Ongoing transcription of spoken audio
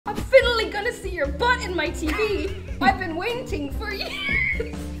gonna see your butt in my TV. I've been waiting for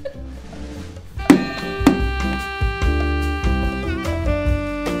years.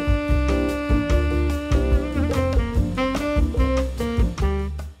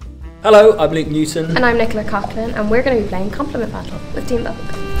 Hello, I'm Luke Newton. And I'm Nicola Coughlan, and we're going to be playing Compliment Battle with Team Vogue.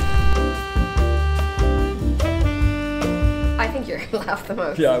 I think you're going to laugh the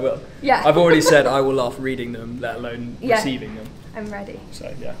most. Yeah, I will. Yeah. I've already said I will laugh reading them, let alone receiving them. I'm ready.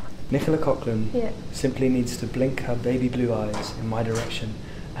 So, yeah. Nicola Coughlan simply needs to blink her baby blue eyes in my direction,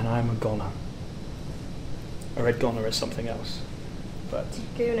 and I'm a goner. I read goner as something else, but...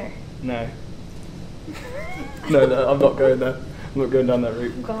 Gooner. No. No, I'm not going there. I'm not going down that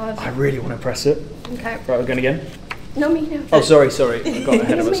route. Oh God. I really want to press it. Okay. Right, we're going again? No, me, no. Oh, sorry. I got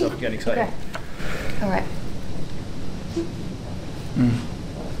ahead of myself. I'm getting excited. Okay. Alright.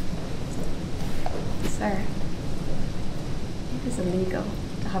 Sir, it is illegal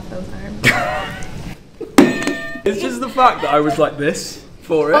to have those arms. It's just the fact that I was like this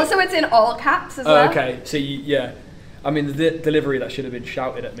for it. Also, it's in all caps as well. Okay, so yeah. I mean, the delivery, that should have been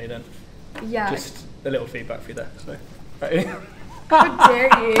shouted at me then. Yeah. Just a little feedback for you there. So. Right. How dare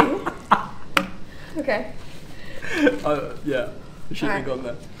you? Okay. Yeah, it shouldn't have gone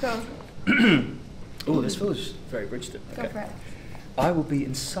there. Go. Oh, this feels very Bridgerton. Okay. Go for it. I will be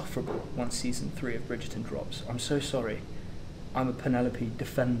insufferable once season 3 of Bridgerton drops. I'm so sorry. I'm a Penelope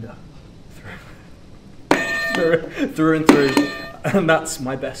defender. Through and through. And that's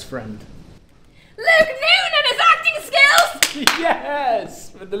my best friend. Luke Newton and his acting skills! Yes!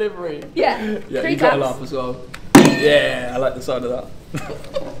 For delivery. Yeah. Yeah, 3 you got to taps. laugh as well. Yeah, I like the sound of that.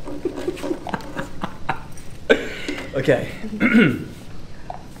 Okay.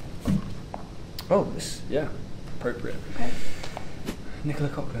 Oh, this, appropriate. Okay. Nicola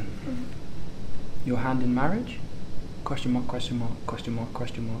Coughlan. Your hand in marriage? Question mark, question mark, question mark,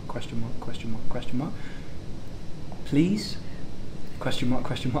 question mark, question mark, question mark, question mark. Please? Question mark,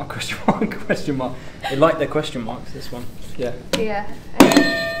 question mark, question mark, question mark. They like their question marks, this one. Yeah. Yeah.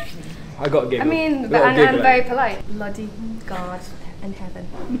 I got a giggle. I mean, but I'm very polite. Bloody God in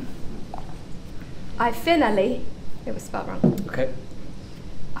heaven. I finally... It was spelled wrong. Okay.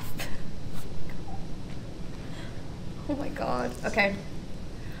 Oh my God. Okay.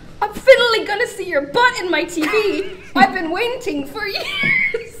 I'm finally gonna see your butt in my TV. I've been waiting for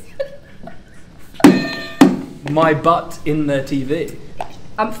years. My butt in their TV.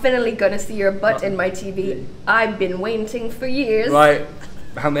 I'm finally gonna see your butt in my TV. I've been waiting for years. Right.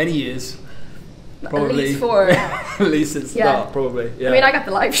 How many years? Probably. At least 4. At least it's not, probably. Yeah. I mean, I got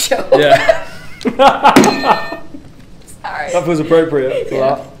the live show. Yeah. Sorry. That feels appropriate for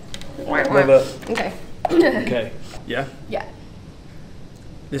that. Love it. Okay. Okay. Yeah? Yeah.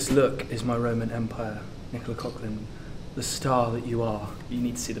 This look is my Roman Empire, Nicola Coughlan. The star that you are. You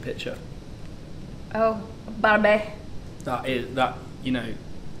need to see the picture. Oh, Barbie. That, you know,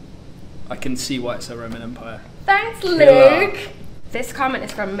 I can see why it's a Roman Empire. Thanks, Luke. This comment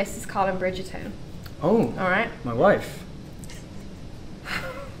is from Mrs. Colin Bridgerton. Oh. Alright. My wife.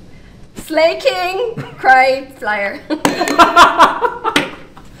 Slay King, cry, flyer.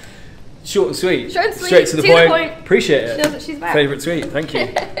 Short and sweet. Short and sweet. Straight to the point. Appreciate it. She knows what she's about. Favourite tweet. Thank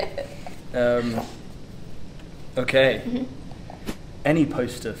you. Okay. Any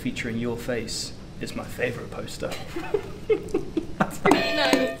poster featuring your face is my favourite poster. That's really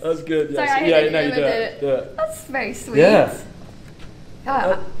nice. That's good. Sorry, Yes. I Yeah, did no, it. you do it. Do it. That's very sweet. Yeah.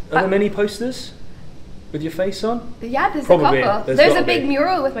 Are there many posters with your face on? Yeah, there's Probably. a couple. There's a big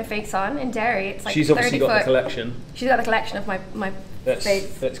mural with my face on in Derry. It's like She's 30 obviously foot. got the collection. She's got a collection of my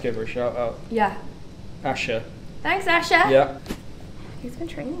face. Let's give her a shout out. Yeah. Asha. Thanks, Asha. Yeah. Who's been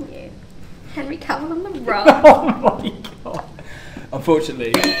training you? Henry Cavill on the Rock. Oh my God.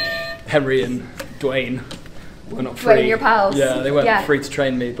 Unfortunately, Henry and Dwayne were not free. Dwayne, your pals. Yeah, they weren't free to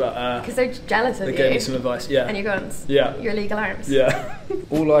train me, but because they're jealous of you. They gave me some advice. Yeah. And your guns. Yeah. Your legal arms. Yeah.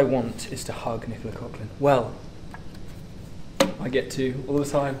 All I want is to hug Nicola Coughlan. Well, I get to all the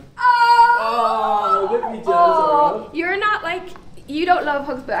time. Oh! Look at me, Jazz. You're not like, you don't love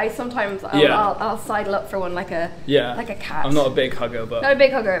hugs, but I sometimes I'll sidle up for one like a cat. I'm not a big hugger, but not a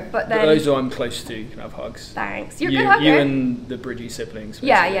big hugger, but then those who I'm close to can have hugs. Thanks. You're a good hugger. You and the Bridgie siblings. Basically.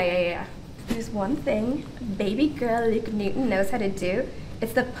 Yeah. There's one thing baby girl Luke Newton knows how to do.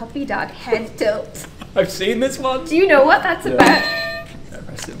 It's the puppy dog head tilt. I've seen this one. Do you know what that's about?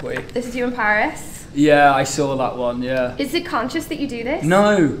 Arrested boy. This is you in Paris. Yeah, I saw that one. Yeah. Is it conscious that you do this?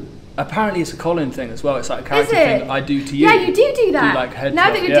 No. Apparently it's a Colin thing as well. It's like a character thing that I do to you. Yeah, you do that. Do like head now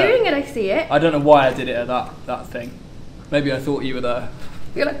tilt. that you're doing it, I see it. I don't know why I did it at that thing. Maybe I thought you were there.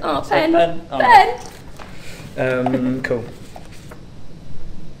 You're like, oh, pen. Oh. Cool.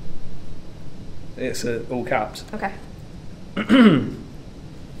 It's all caps. Okay.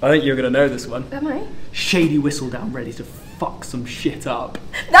 I think you're going to know this one. Am I? Shady Whistledown ready to fuck some shit up.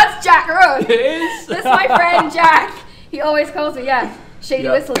 That's Jack Rowe. It is? That's my friend Jack. He always calls me, Shady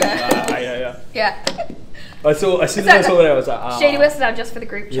Whistledown. Yeah. As soon as I saw it, I was like, Shady Whistledown just for the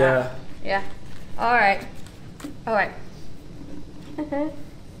group chat. Yeah. Alright. For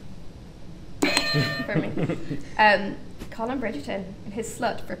me. Colin Bridgerton in his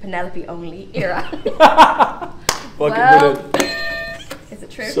slut for Penelope only era. Well, is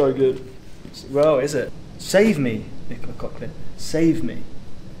it true? So good. Well, is it? Save me, Nicola Coughlan. Save me.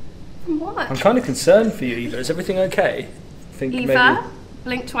 From what? I'm kind of concerned for you, Eva. Is everything okay? I think Eva, maybe...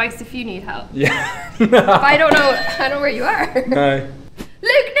 blink twice if you need help. Yeah. But I don't know where you are. No.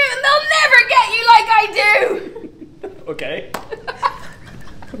 Luke Newton, they'll never get you like I do! Okay.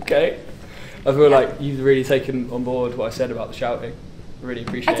 Okay. I feel like you've really taken on board what I said about the shouting. I really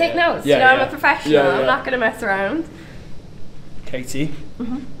appreciate it. I take notes. Yeah, I'm a professional. I'm not going to mess around. Katie,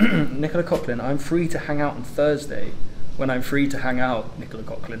 Nicola Coughlan, I'm free to hang out on Thursday when I'm free to hang out, Nicola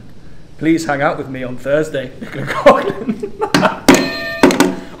Coughlan. Please hang out with me on Thursday, Nicola Coughlan.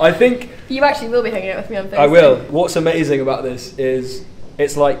 I think... You actually will be hanging out with me on Thursday. I will. What's amazing about this is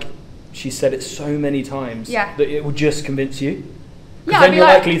it's like she said it so many times that it will just convince you. Because then you're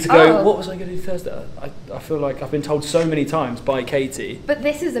likely to go, what was I going to do Thursday? I feel like I've been told so many times by Katie. But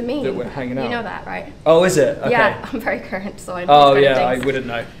this is a meme. That we're hanging out. You know that, right? Oh, is it? Okay. Yeah, I'm very current, so I know. Oh, yeah, I wouldn't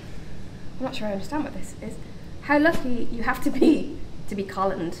know. I'm not sure I understand what this is. How lucky you have to be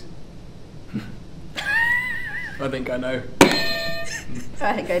Collined. I think I know.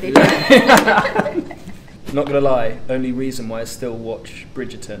 I think I do. Not gonna lie, only reason why I still watch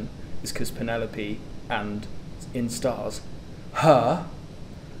Bridgerton is because Penelope and in stars her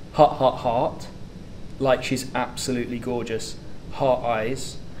heart, like she's absolutely gorgeous. Heart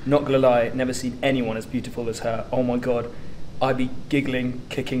eyes. Not gonna lie, never seen anyone as beautiful as her. Oh my god, I'd be giggling,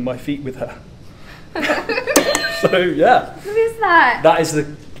 kicking my feet with her. So yeah. Who is that? That is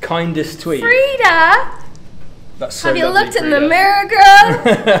the kindest tweet. Frida. That's so Have you lovely, looked in Frida. the mirror,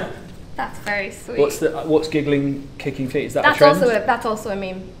 girl? That's very sweet. What's giggling, kicking feet? Is that a trend? That's also a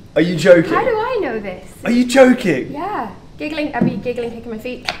meme. Are you joking? How do I know this? Are you joking? Yeah. Giggling, I'd be giggling, kicking my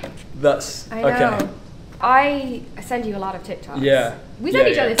feet. That's I know. Okay. I send you a lot of TikToks. Yeah. We send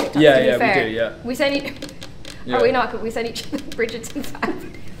each other TikToks, to be fair. We do, yeah. We send each... Are we not? We send each other Bridgerton's app.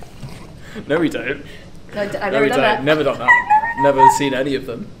 No, we don't. No, I've never done that. Never done that. Never seen any of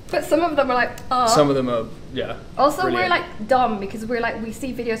them. But some of them are like, oh. Some of them are, yeah. Also, brilliant. we're like dumb because we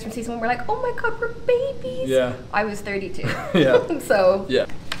see videos from season 1, we're like, oh my god, we're babies. Yeah. I was 32. Yeah. So. Yeah.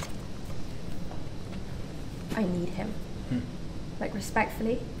 I need him. Like,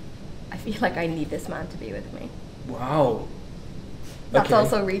 respectfully, I feel like I need this man to be with me. Wow. That's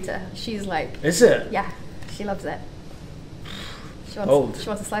also Rita. She's like... Is it? Yeah. She loves it. She wants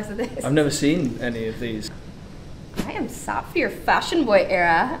a slice of this. I've never seen any of these. I am sat for your fashion boy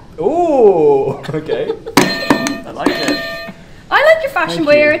era. Ooh, okay. I like it. I like your fashion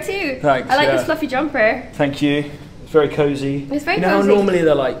boy era too. Thanks. I like this fluffy jumper. Thank you. It's very cozy. It's very cozy. You know how cozy. normally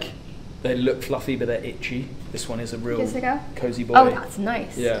they look fluffy but they're itchy? This one is a real cozy boy. Oh, that's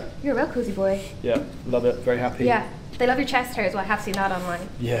nice. Yeah. You're a real cozy boy. Yeah, love it. Very happy. Yeah. They love your chest hair as well. I have seen that online.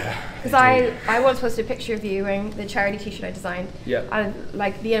 Yeah. Because I once posted a picture of you wearing the charity t-shirt I designed. Yeah. And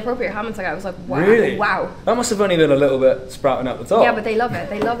like the inappropriate comments I got, I was like, wow. Really? Wow. That must have only been a little bit sprouting out the top. Yeah, but they love it.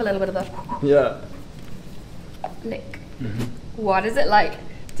 They love a little bit of the... Yeah. Lick. What is it like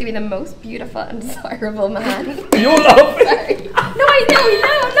to be the most beautiful and desirable man? You're laughing. Sorry. No, I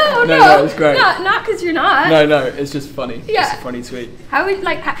know. No, it's great. Not because you're not. No, it's just funny. Yeah. It's a funny tweet. How would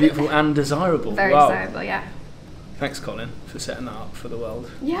beautiful and desirable. Very desirable, yeah. Thanks, Colin, for setting that up for the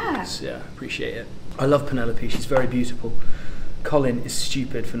world. Yeah. Yeah, appreciate it. I love Penelope. She's very beautiful. Colin is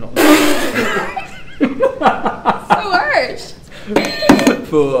stupid for not loving So harsh.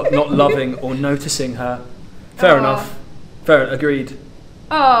 for not loving or noticing her. Fair enough. Fair, agreed.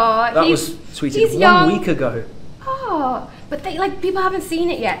 Oh, that was tweeted 1 week ago. Oh, but people haven't seen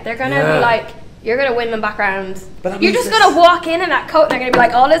it yet. They're gonna be like, you're gonna win them back round. You're just gonna walk in that coat and they're gonna be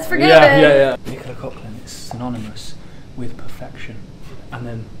like, all is forgiven. Yeah. Nicola Coughlan is synonymous with perfection. And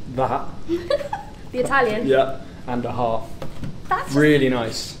then that. The Italian. Yeah, and a heart. That's really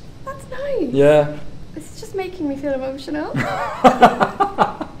nice. That's nice. Yeah. It's just making me feel emotional.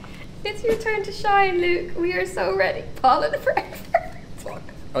 It's your turn to shine, Luke. We are so ready. Pollen forever.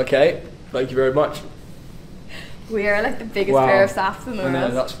 Okay, thank you very much. We are like the biggest pair of saps in the world. I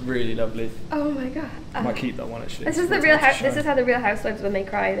know, that's really lovely. Oh my god. I might keep that one actually. This is the real This is how the Real Housewives, when they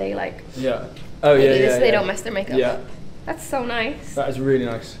cry, they like. Yeah. Oh yeah. They don't mess their makeup. Yeah. That's so nice. That is really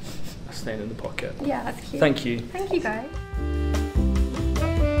nice. staying in the pocket. Yeah, that's cute. Thank you. Thank you, guys.